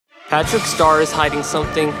Patrick Star is hiding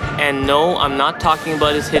something, and no, I'm not talking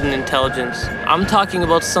about his hidden intelligence. I'm talking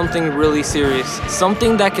about something really serious.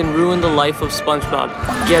 Something that can ruin the life of SpongeBob.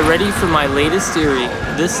 Get ready for my latest theory.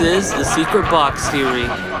 This is the Secret Box Theory.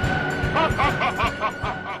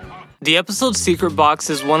 The episode Secret Box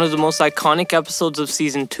is one of the most iconic episodes of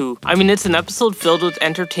Season 2. I mean, it's an episode filled with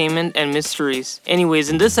entertainment and mysteries. Anyways,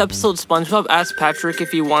 in this episode, SpongeBob asks Patrick if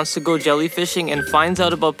he wants to go jellyfishing and finds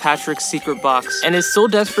out about Patrick's secret box, and is so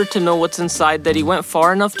desperate to know what's inside that he went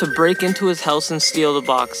far enough to break into his house and steal the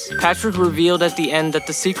box. Patrick revealed at the end that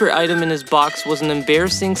the secret item in his box was an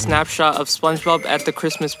embarrassing snapshot of SpongeBob at the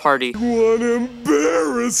Christmas party. One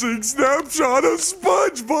embarrassing snapshot of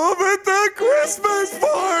SpongeBob at the Christmas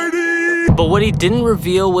party! But what he didn't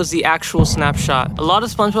reveal was the actual snapshot. A lot of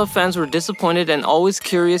SpongeBob fans were disappointed and always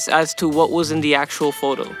curious as to what was in the actual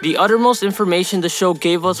photo. The uttermost information the show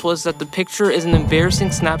gave us was that the picture is an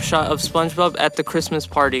embarrassing snapshot of SpongeBob at the Christmas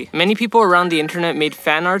party. Many people around the internet made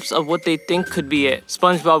fan arts of what they think could be it.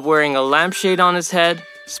 SpongeBob wearing a lampshade on his head,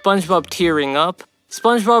 SpongeBob tearing up,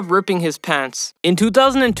 SpongeBob ripping his pants. In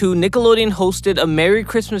 2002, Nickelodeon hosted a Merry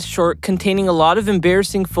Christmas short containing a lot of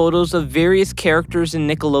embarrassing photos of various characters in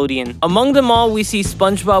Nickelodeon. Among them all, we see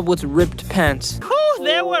SpongeBob with ripped pants. Whew,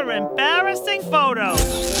 there were embarrassing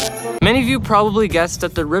photos. Many of you probably guessed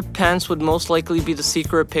that the ripped pants would most likely be the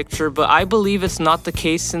secret picture, but I believe it's not the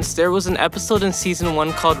case since there was an episode in Season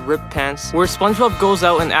 1 called Ripped Pants, where SpongeBob goes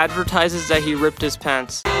out and advertises that he ripped his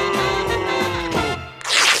pants.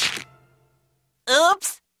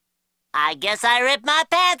 Oops! I guess I ripped my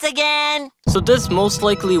pants again! So this most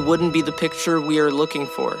likely wouldn't be the picture we are looking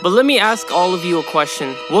for. But let me ask all of you a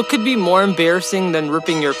question. What could be more embarrassing than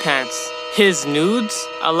ripping your pants? His nudes?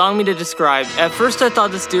 Allow me to describe. At first I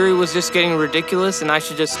thought this theory was just getting ridiculous and I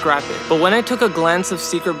should just scrap it. But when I took a glance of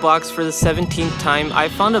Secret Box for the 17th time, I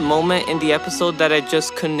found a moment in the episode that I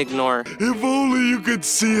just couldn't ignore. If only you could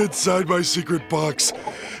see inside my secret box,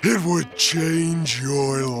 it would change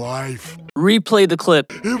your life. Replay the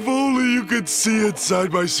clip. If only you could see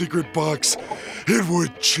inside my secret box, it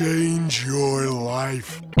would change your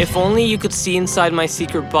life. If only you could see inside my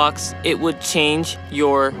secret box, it would change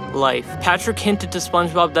your life. Patrick hinted to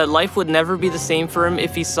SpongeBob that life would never be the same for him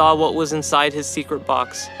if he saw what was inside his secret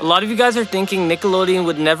box. A lot of you guys are thinking Nickelodeon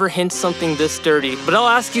would never hint something this dirty, but I'll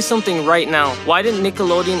ask you something right now. Why didn't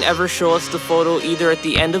Nickelodeon ever show us the photo either at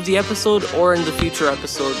the end of the episode or in the future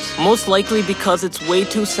episodes? Most likely because it's way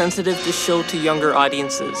too sensitive to show to younger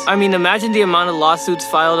audiences. I mean, imagine the amount of lawsuits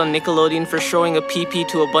filed on Nickelodeon for showing a PP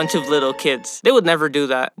to a bunch of little kids. They would never do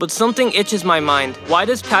that. But something itches my mind. Why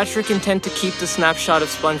does Patrick intend to keep the snapshot of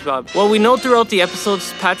SpongeBob? Well, we know throughout the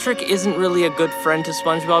episodes, Patrick isn't really a good friend to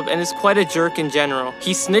SpongeBob and is quite a jerk in general.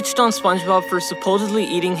 He snitched on SpongeBob for supposedly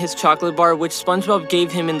eating his chocolate bar, which SpongeBob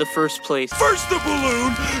gave him in the first place. First the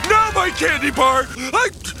balloon, now my candy bar.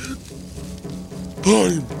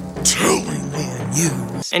 I'm telling on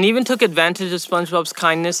you. And even took advantage of SpongeBob's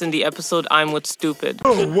kindness in the episode I'm What's Stupid.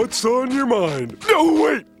 Oh, what's on your mind? No,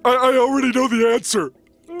 wait, I already know the answer.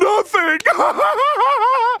 Nothing!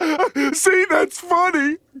 See, that's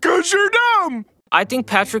funny, 'cause you're dumb! I think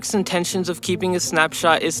Patrick's intentions of keeping his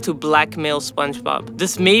snapshot is to blackmail SpongeBob.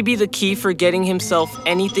 This may be the key for getting himself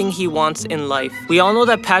anything he wants in life. We all know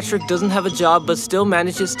that Patrick doesn't have a job but still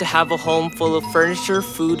manages to have a home full of furniture,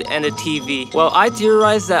 food, and a TV. Well, I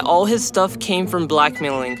theorize that all his stuff came from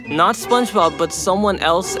blackmailing. Not SpongeBob, but someone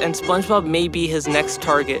else, and SpongeBob may be his next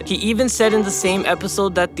target. He even said in the same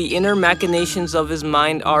episode that the inner machinations of his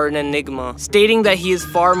mind are an enigma, stating that he is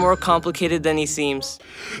far more complicated than he seems.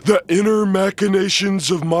 The inner machinations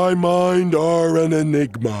of my mind are an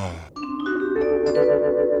enigma.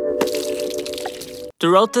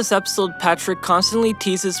 Throughout this episode, Patrick constantly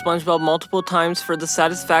teases SpongeBob multiple times for the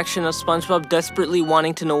satisfaction of SpongeBob desperately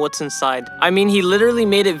wanting to know what's inside. I mean, he literally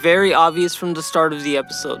made it very obvious from the start of the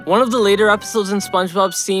episode. One of the later episodes in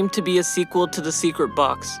SpongeBob seemed to be a sequel to The Secret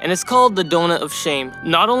Box, and it's called The Donut of Shame.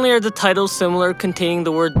 Not only are the titles similar, containing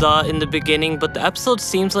the word "the" in the beginning, but the episode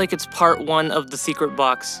seems like it's part 1 of The Secret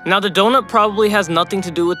Box. Now, the donut probably has nothing to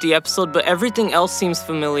do with the episode, but everything else seems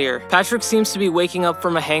familiar. Patrick seems to be waking up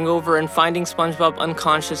from a hangover and finding SpongeBob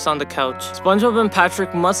unconscious on the couch. SpongeBob and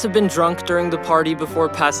Patrick must have been drunk during the party before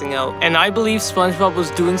passing out, and I believe SpongeBob was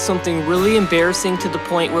doing something really embarrassing to the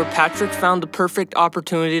point where Patrick found the perfect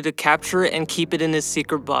opportunity to capture it and keep it in his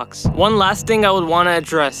secret box. One last thing I would want to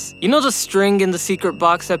address. You know the string in the secret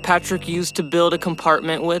box that Patrick used to build a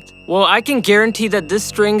compartment with? Well, I can guarantee that this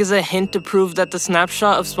string is a hint to prove that the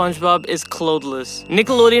snapshot of SpongeBob is clothless.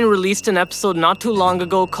 Nickelodeon released an episode not too long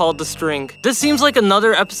ago called The String. This seems like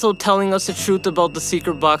another episode telling us the truth about the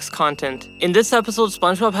secret box content. In this episode,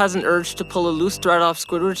 SpongeBob has an urge to pull a loose thread off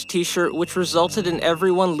Squidward's t-shirt, which resulted in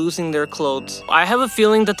everyone losing their clothes. I have a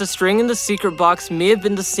feeling that the string in the secret box may have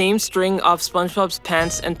been the same string off SpongeBob's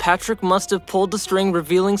pants, and Patrick must have pulled the string,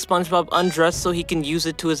 revealing SpongeBob undressed so he can use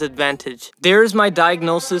it to his advantage. There's my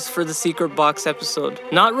diagnosis for the secret box episode.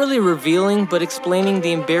 Not really revealing, but explaining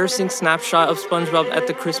the embarrassing snapshot of SpongeBob at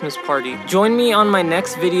the Christmas party. Join me on my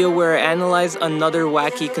next video where I analyze another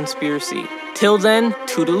wacky conspiracy. Till then,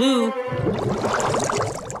 toodaloo!